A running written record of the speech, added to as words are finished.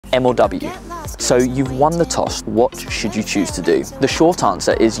M or W? So you've won the toss, what should you choose to do? The short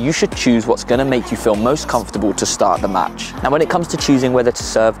answer is you should choose what's going to make you feel most comfortable to start the match. Now when it comes to choosing whether to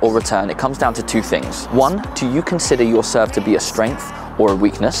serve or return, it comes down to two things. One, do you consider your serve to be a strength or a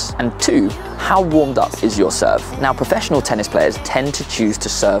weakness? And two, how warmed up is your serve? Now professional tennis players tend to choose to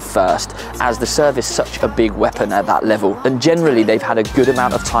serve first, as the serve is such a big weapon at that level, and generally they've had a good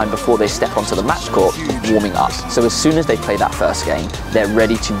amount of time before they step onto the match court warming up. So as soon as they play that first game, they're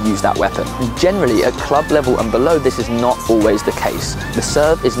ready to use that weapon. And generally at club level and below, this is not always the case. The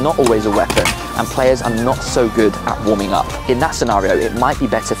serve is not always a weapon, and players are not so good at warming up. In that scenario, it might be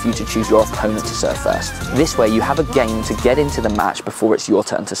better for you to choose your opponent to serve first. This way you have a game to get into the match before it's your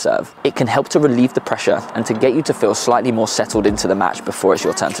turn to serve. It can help to relieve the pressure and to get you to feel slightly more settled into the match before it's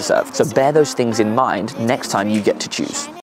your turn to serve. So bear those things in mind next time you get to choose.